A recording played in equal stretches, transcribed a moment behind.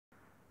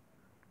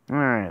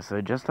Alright, so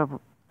I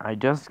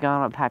just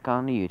got back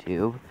onto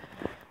YouTube.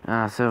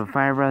 So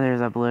Fire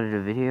Brothers uploaded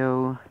a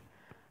video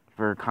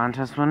for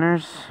contest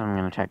winners. So I'm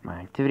gonna check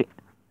my activity.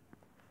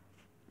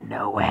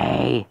 No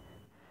way!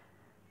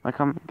 My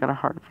comment got a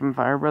heart from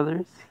Fire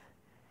Brothers?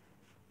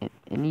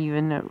 And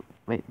even,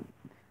 wait,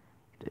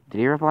 did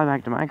he reply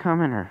back to my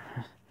comment, or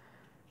is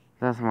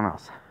that someone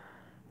else?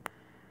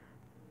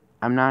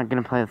 I'm not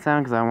gonna play the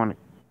sound because I want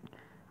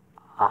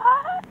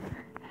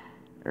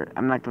to...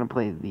 I'm not gonna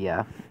play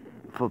the,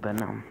 flippin',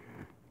 no.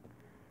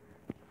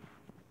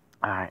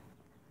 Alright.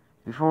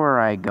 Before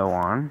I go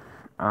on,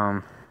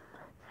 I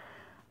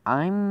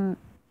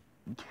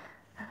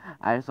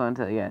just want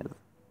to tell you guys,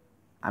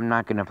 I'm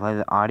not gonna play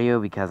the audio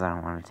because I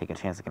don't want to take a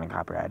chance of getting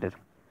copyrighted.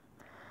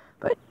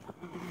 But,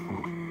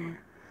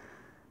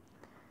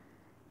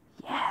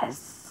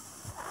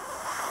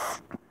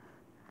 yes!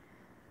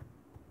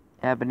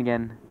 It happened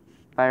again.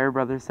 Fire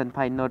Brother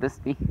Senpai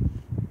noticed me.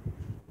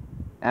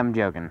 I'm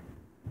joking.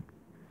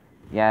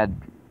 Yeah,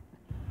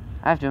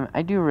 I have to admit,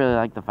 I do really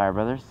like the Fire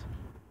Brothers.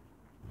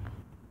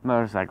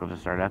 Motorcycle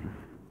just started up.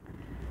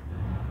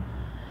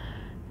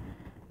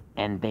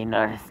 And they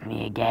noticed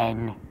me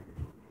again.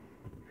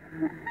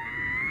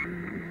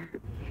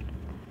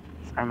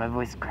 Sorry, my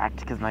voice cracked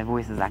because my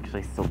voice is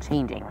actually still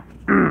changing.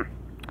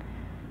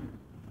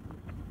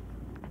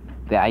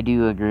 But I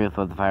do agree with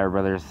what the Fire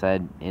Brothers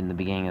said in the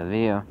beginning of the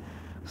video.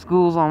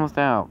 School's almost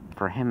out.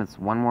 For him, it's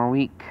one more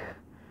week.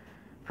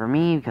 For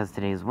me, because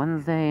today's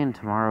Wednesday and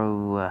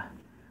tomorrow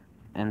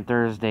and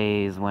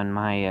Thursday is when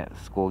my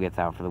school gets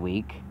out for the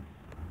week.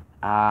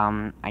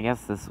 I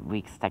guess this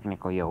week's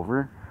technically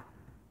over.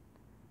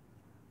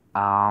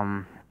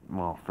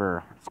 Well,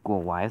 for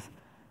school-wise,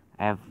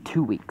 I have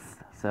 2 weeks.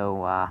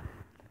 So,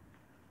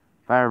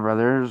 Fire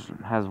Brothers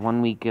has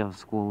 1 week of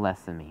school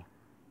less than me.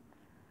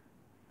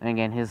 And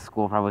again, his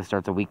school probably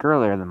starts a week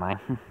earlier than mine.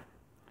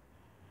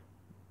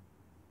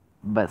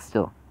 But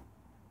still.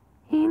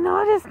 He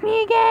noticed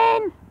me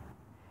again! In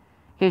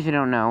case you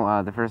don't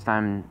know, the first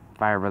time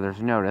Fire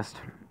Brothers noticed,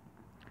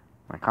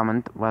 my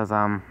comment was,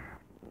 I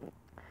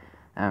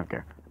don't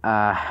care,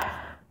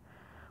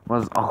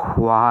 was a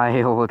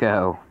while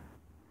ago.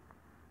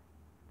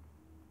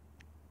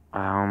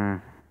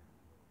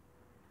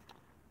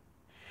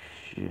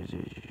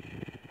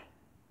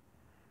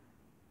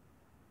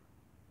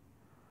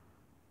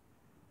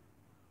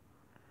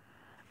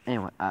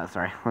 Anyway,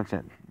 sorry, let's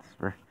get this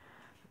for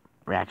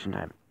reaction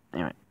time.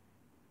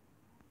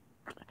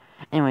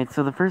 Anyway,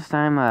 so the first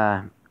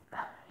time,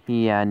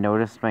 he,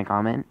 noticed my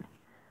comment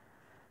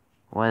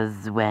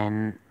was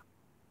when,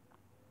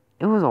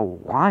 it was a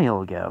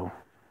while ago,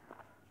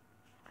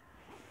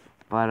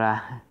 but,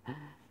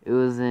 it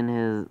was in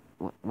his,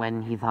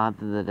 when he thought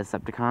that the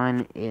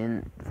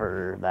Decepticon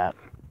for that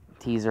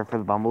teaser for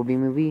the Bumblebee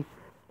movie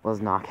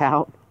was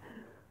Knockout.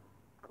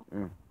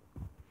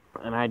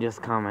 And I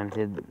just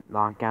commented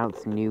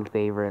Knockout's new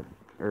favorite,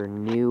 or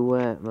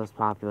new most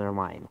popular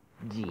line.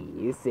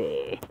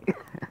 Juicy.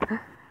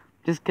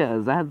 Just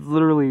cause that's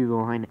literally the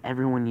line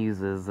everyone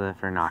uses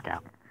for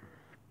Knockout.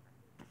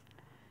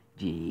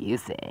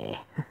 Juicy.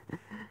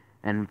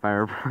 And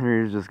Fire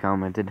Brothers just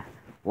commented,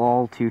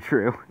 lol, too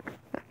true.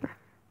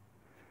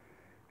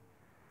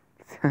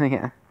 So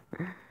yeah.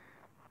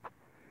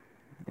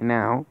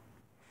 Now,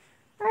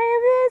 I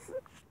have this.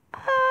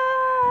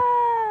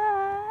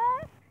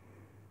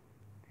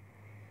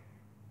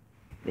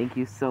 Thank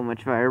you so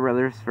much, Fire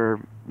Brothers, for,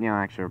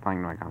 actually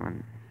replying to my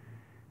comment.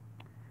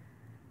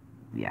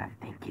 Yeah,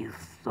 thank you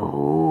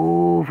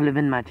so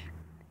flippin' much.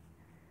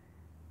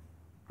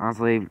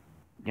 Honestly,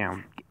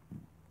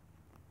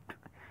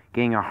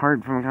 getting a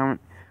heart from a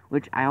comment,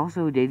 which I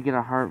also did get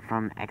a heart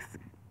from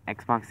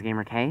Xbox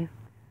Gamer K.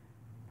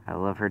 I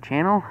love her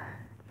channel,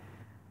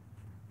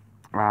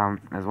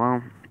 as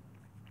well.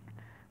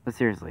 But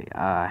seriously,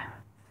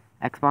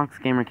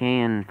 Xbox Gamer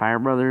K and Fire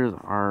Brothers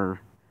are,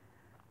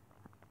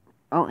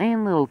 oh,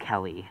 and Little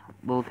Kelly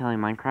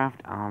Minecraft,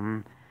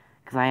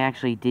 because I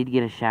actually did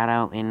get a shout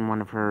out in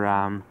one of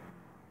her,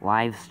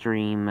 live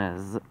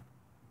streams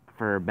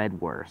for Bed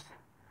Wars,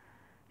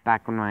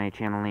 back when my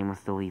channel name was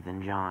still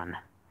Ethan John.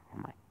 Oh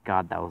my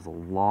god, that was a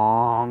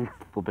long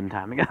flippin'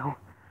 time ago.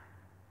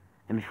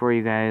 And before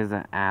you guys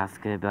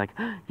ask, it'd be like,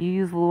 you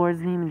use the Lord's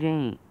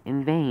name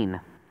in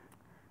vain.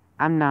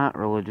 I'm not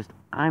religious.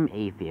 I'm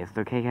atheist,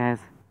 okay, guys?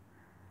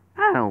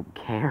 I don't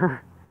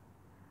care.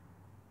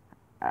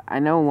 I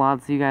know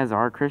lots of you guys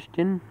are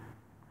Christian,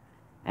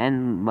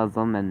 and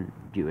Muslim, and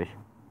Jewish.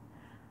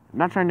 I'm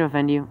not trying to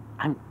offend you,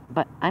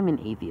 but I'm an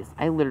atheist.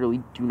 I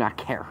literally do not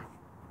care.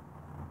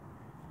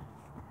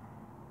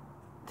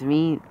 To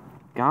me,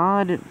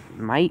 God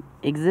might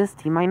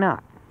exist, he might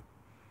not.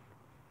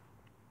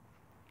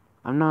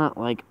 I'm not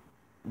like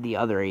the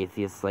other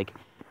atheists, like,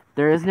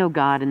 there is no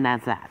God and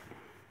that's that.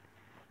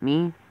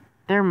 Me,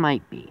 there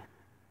might be.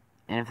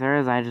 And if there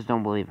is, I just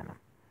don't believe in him.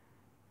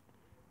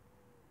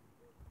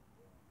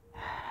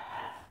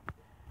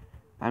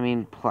 I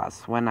mean,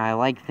 plus, when I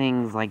like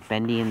things like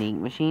Bendy and the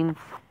Ink Machine,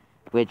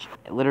 which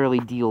literally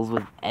deals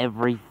with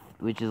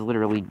which is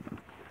literally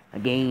a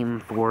game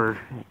for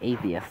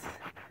atheists.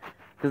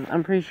 Because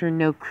I'm pretty sure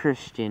no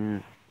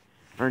Christian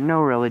or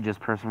no religious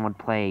person would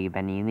play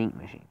Bending the Ink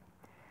Machine.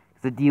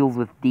 Because it deals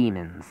with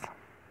demons.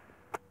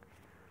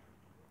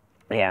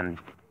 And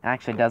it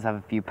actually does have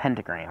a few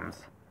pentagrams.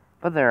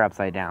 But they're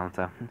upside down,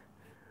 so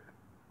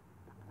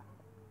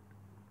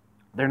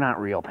they're not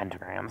real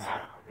pentagrams.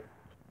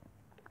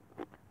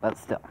 But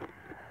still.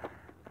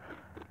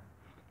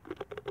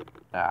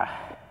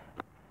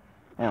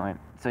 Anyway,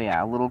 so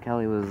yeah, little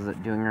Kelly was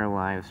doing her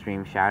live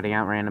stream, shouting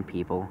out random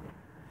people.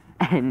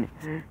 And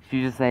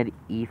she just said,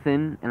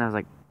 Ethan. And I was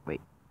like,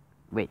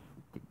 wait,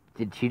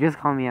 did she just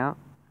call me out?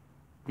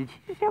 Did she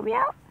just shout me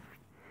out?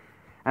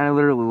 And I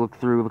literally looked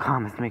through the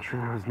comments to make sure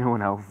there was no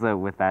one else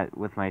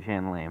with my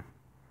channel name.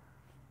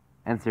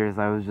 And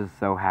seriously, I was just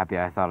so happy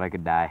I thought I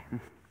could die.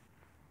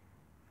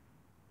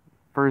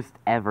 First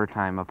ever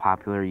time a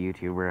popular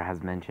YouTuber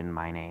has mentioned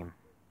my name.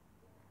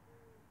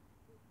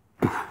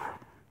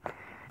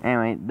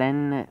 Anyway,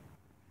 then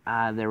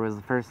there was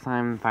the first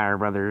time Fire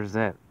Brothers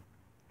that,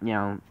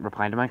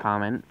 replied to my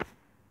comment.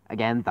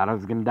 Again, thought I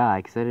was gonna die,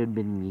 because it had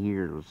been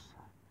years.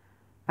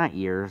 Not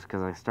years,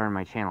 because I started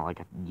my channel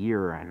like a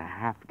year and a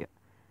half ago.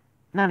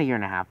 Not a year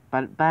and a half,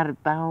 but about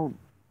a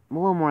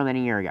little more than a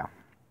year ago.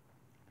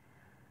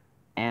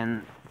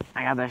 And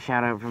I got that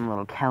shout out from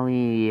little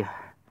Kelly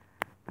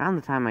around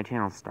the time my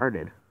channel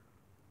started.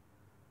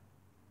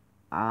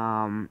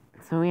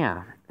 So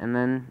yeah, and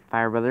then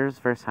Fire Brothers,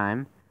 first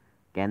time.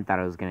 Again, thought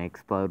I was gonna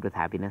explode with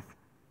happiness.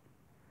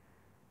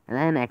 And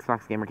then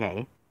Xbox Gamer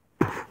K.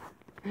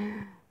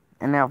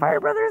 And now Fire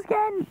Brothers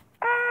again!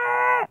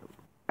 Ah!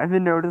 I've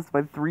been noticed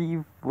by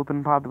 3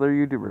 flippin' popular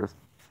YouTubers.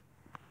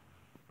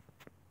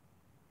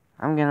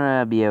 I'm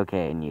gonna be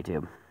okay in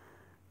YouTube.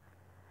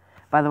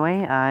 By the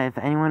way, if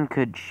anyone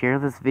could share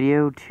this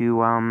video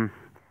to,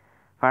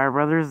 Fire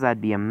Brothers,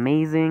 that'd be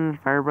amazing.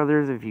 Fire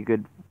Brothers, if you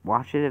could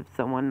watch it, if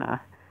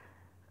someone,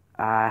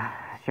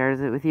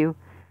 shares it with you,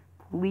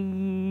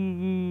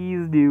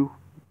 please do.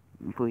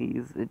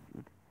 Please.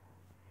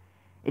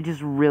 It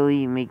just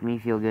really make me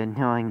feel good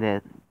knowing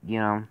that,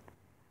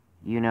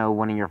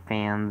 one of your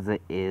fans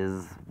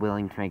is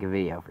willing to make a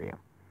video for you.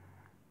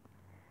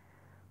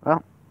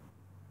 Well,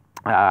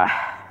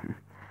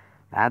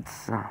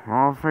 that's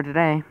all for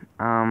today.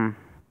 I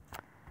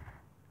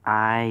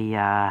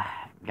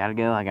gotta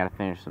go. I gotta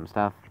finish some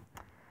stuff.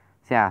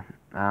 So yeah,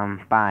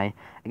 bye.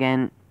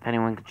 Again, if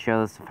anyone could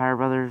show this to Fire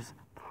Brothers,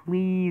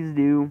 please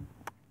do.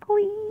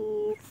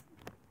 Please.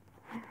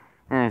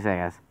 Anyway,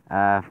 guys,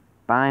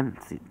 bye.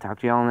 Talk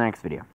to you all in the next video.